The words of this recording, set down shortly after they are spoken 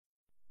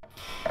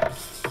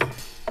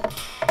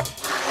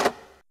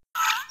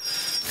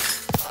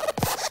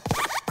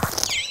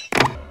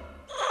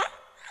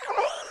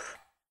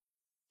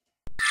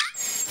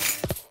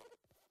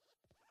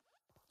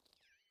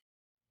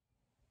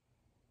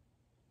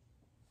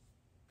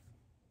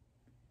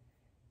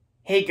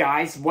Hey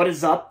guys, what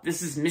is up?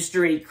 This is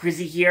Mr. A.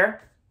 Crizzy here.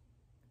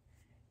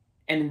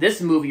 And in this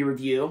movie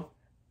review,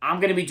 I'm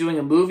going to be doing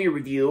a movie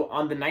review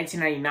on the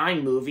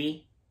 1999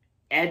 movie,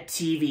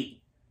 EDtv,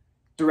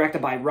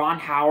 directed by Ron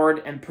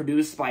Howard and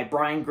produced by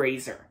Brian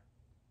Grazer.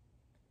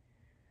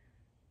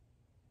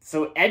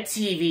 So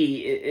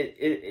EDtv,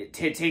 it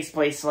takes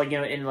place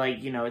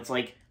it's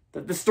like,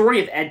 the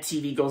story of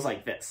EDtv goes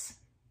like this.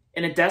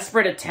 In a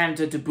desperate attempt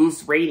to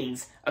boost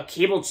ratings, a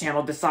cable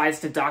channel decides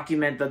to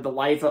document the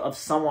life of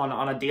someone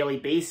on a daily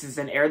basis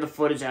and air the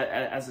footage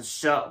as a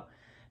show.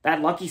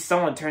 That lucky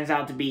someone turns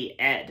out to be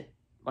Ed,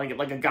 like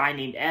a guy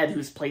named Ed,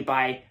 who's played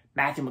by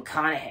Matthew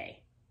McConaughey,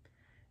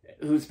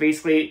 who's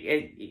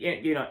basically,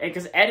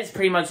 because Ed is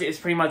pretty much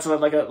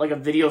like a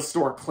video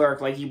store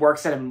clerk. Like, he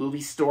works at a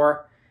movie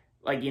store,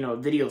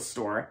 video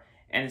store.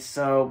 And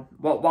so,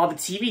 while the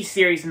TV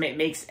series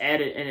makes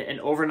Ed an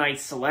overnight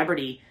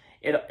celebrity,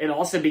 it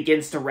also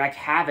begins to wreak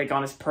havoc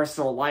on his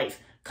personal life,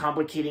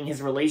 complicating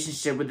his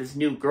relationship with his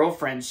new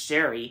girlfriend,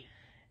 Sherry,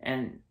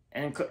 and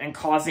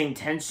causing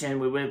tension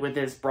with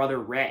his brother,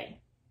 Ray.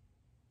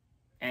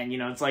 And,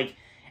 it's like,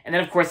 and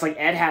then, of course, like,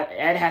 Ed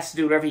has to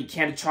do whatever he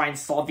can to try and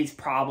solve these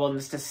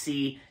problems to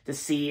see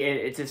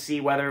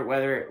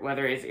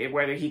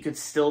whether he could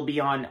still be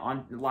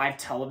on live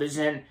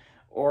television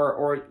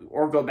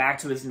or go back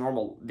to his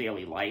normal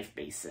daily life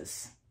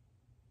basis.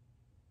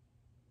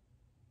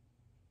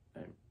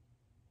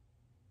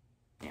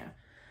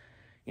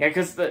 Yeah,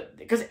 because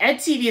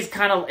EDtv is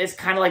kind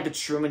of like the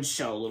Truman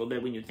Show a little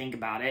bit when you think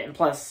about it, and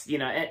plus,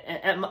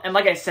 and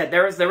like I said,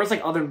 there was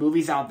like other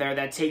movies out there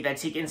that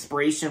take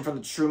inspiration from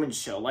the Truman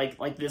Show,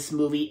 like this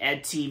movie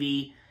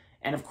EDtv,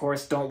 and of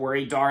course Don't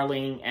Worry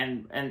Darling,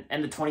 and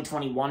the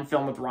 2021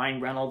 film with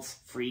Ryan Reynolds,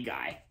 Free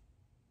Guy.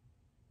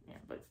 Yeah,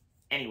 but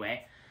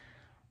anyway,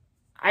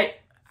 I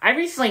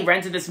recently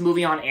rented this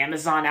movie on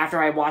Amazon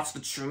after I watched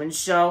the Truman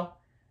Show,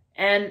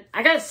 and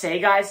I gotta say,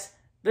 guys,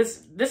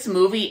 This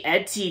movie,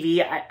 EDtv,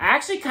 I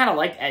actually kind of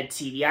liked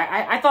EDtv.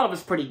 I thought it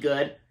was pretty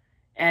good,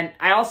 and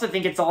I also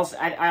think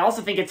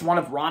it's one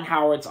of Ron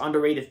Howard's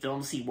underrated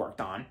films he worked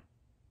on.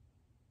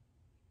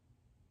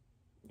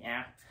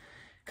 Yeah,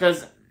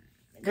 because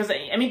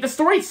I mean, the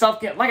story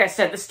itself, like I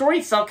said, the story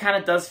itself kind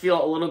of does feel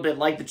a little bit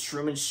like the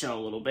Truman Show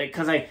a little bit,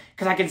 because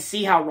I can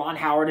see how Ron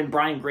Howard and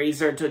Brian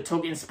Grazer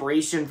took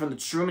inspiration from the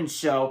Truman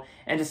Show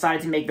and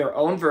decided to make their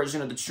own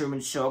version of the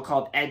Truman Show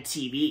called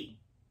EDtv.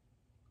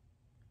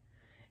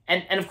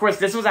 And of course,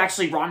 this was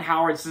actually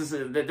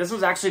this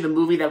was actually the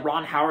movie that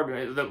Ron Howard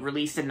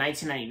released in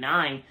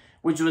 1999,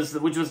 which was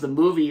the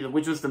movie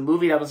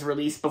that was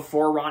released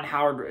before Ron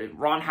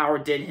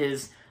Howard did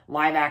his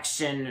live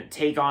action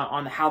take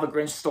on How the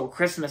Grinch Stole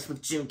Christmas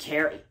with Jim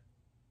Carrey.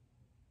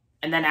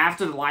 And then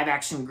after the live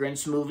action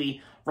Grinch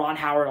movie, Ron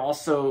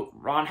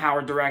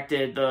Howard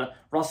directed the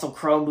Russell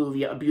Crowe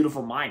movie A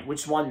Beautiful Mind,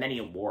 which won many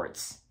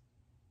awards.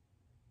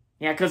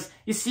 Yeah, because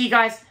you see,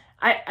 guys,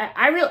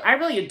 I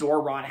really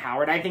adore Ron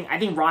Howard. I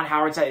think Ron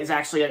Howard is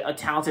actually a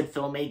talented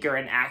filmmaker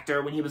and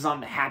actor. When he was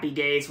on the Happy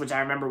Days, which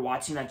I remember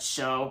watching that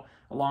show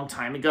a long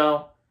time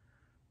ago,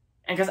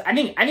 and because I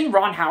think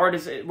Ron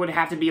Howard would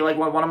have to be like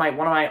one of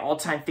my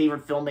all-time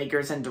favorite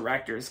filmmakers and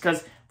directors.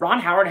 Because Ron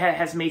Howard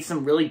has made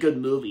some really good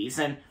movies,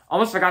 and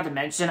almost forgot to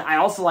mention, I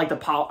also loved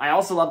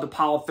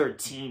Apollo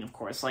 13, of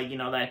course,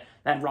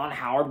 that Ron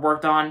Howard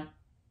worked on.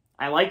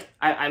 I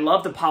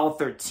loved Apollo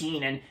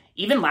 13, and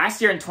even last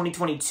year in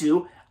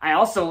 2022. I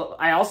also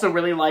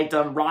really liked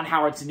Ron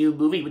Howard's new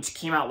movie, which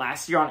came out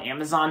last year on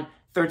Amazon,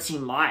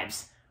 13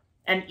 Lives.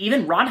 And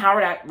even Ron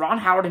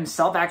Howard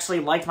himself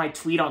actually liked my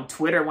tweet on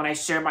Twitter when I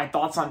shared my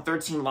thoughts on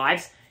 13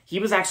 Lives. He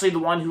was actually the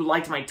one who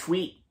liked my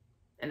tweet,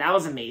 and that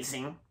was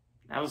amazing.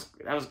 That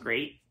was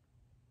great.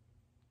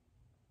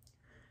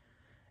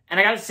 And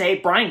I gotta say,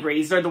 Brian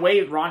Grazer, the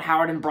way Ron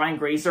Howard and Brian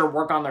Grazer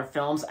work on their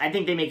films, I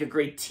think they make a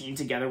great team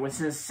together.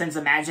 Since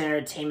Imagine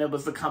Entertainment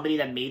was the company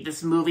that made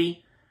this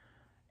movie,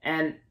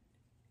 and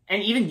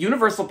even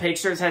Universal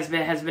Pictures has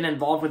been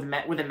involved with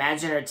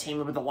Imagine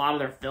Entertainment with a lot of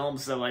their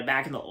films, so like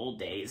back in the old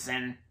days,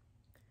 and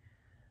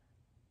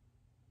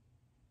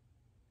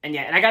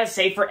yeah, and I gotta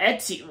say, for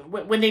EDtv,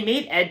 when they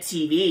made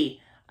EDtv,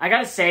 I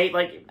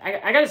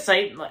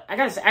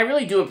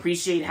really do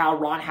appreciate how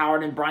Ron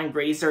Howard and Brian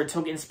Grazer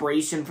took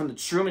inspiration from the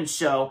Truman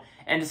Show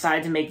and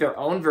decided to make their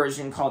own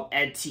version called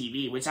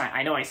EDtv, which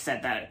I know I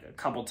said that a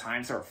couple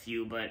times or a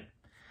few, but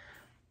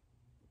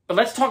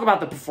let's talk about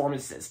the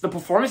performances. The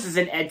performances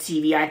in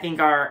EDtv, I think,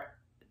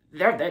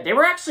 they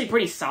were actually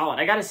pretty solid.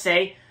 I gotta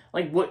say,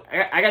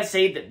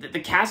 the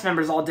cast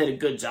members all did a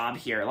good job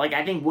here. Like,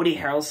 I think Woody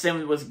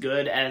Harrelson was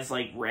good as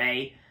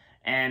Ray,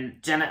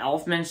 and Jenna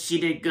Elfman, she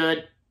did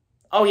good.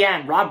 Oh yeah,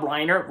 and Rob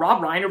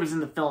Reiner was in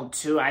the film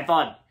too. I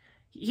thought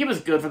he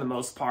was good for the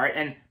most part.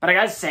 But I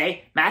gotta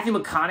say, Matthew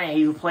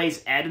McConaughey, who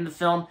plays Ed in the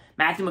film,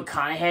 Matthew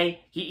McConaughey,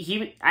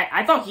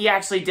 I thought he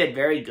actually did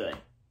very good.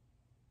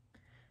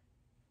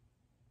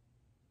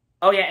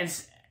 Oh yeah,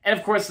 and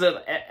of course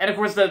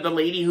the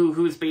lady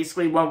who's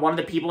basically one of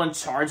the people in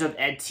charge of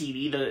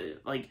EDtv,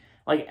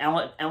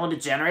 Ellen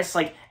DeGeneres.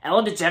 Like,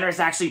 Ellen DeGeneres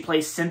actually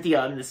plays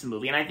Cynthia in this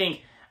movie, and I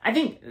think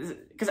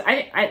because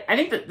I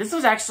think that this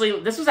was actually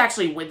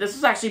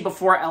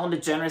before Ellen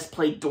DeGeneres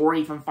played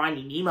Dory from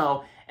Finding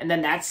Nemo, and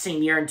then that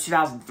same year in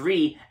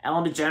 2003,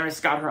 Ellen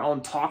DeGeneres got her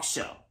own talk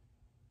show.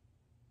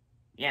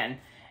 Yeah,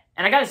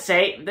 and I gotta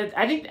say that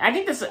I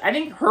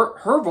think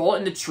her role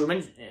in the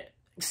Truman,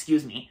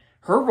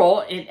 her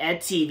role in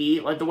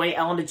EDtv, like the way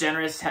Ellen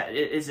DeGeneres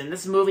is in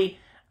this movie,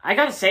 I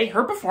gotta say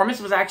her performance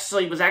was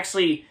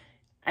actually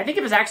I think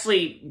it was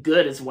actually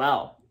good as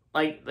well.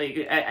 Like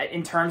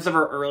in terms of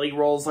her early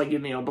roles, like,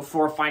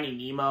 before Finding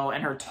Nemo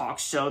and her talk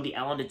show, the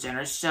Ellen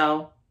DeGeneres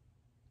Show.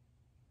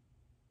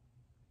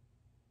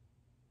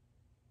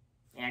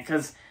 Yeah,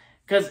 because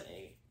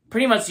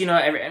pretty much,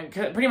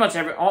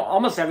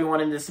 almost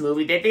everyone in this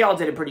movie, they all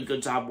did a pretty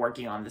good job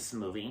working on this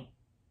movie.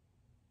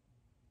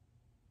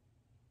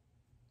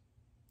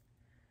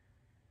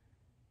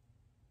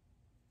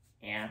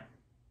 Yeah.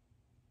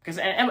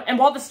 And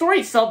while the story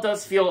itself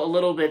does feel a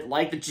little bit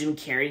like the Jim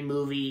Carrey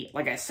movie,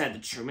 like I said, The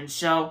Truman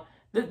Show,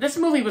 this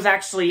movie was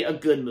actually a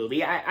good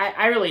movie.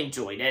 I really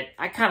enjoyed it.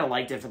 I kind of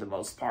liked it for the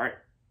most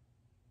part.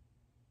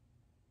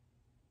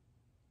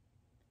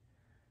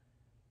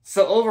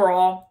 So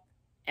overall,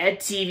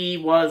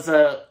 EDtv was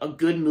a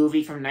good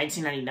movie from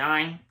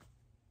 1999,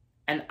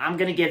 and I'm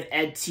going to give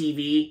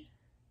EDtv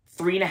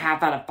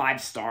 3.5 out of 5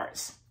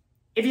 stars.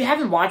 If you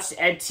haven't watched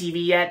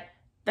EDtv yet,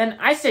 then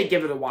I say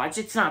give it a watch.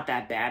 It's not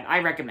that bad. I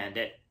recommend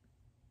it.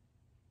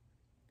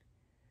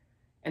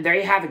 And there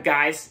you have it,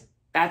 guys.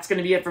 That's going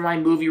to be it for my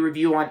movie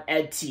review on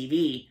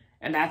EDtv.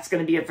 And that's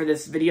going to be it for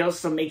this video.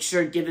 So make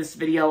sure to give this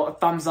video a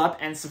thumbs up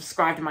and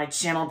subscribe to my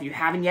channel if you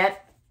haven't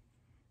yet.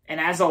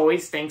 And as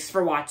always, thanks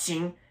for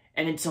watching.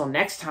 And until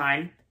next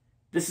time,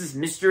 this is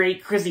Mr. A.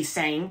 Crizzy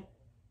saying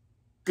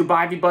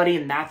goodbye, everybody,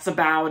 and that's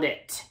about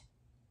it.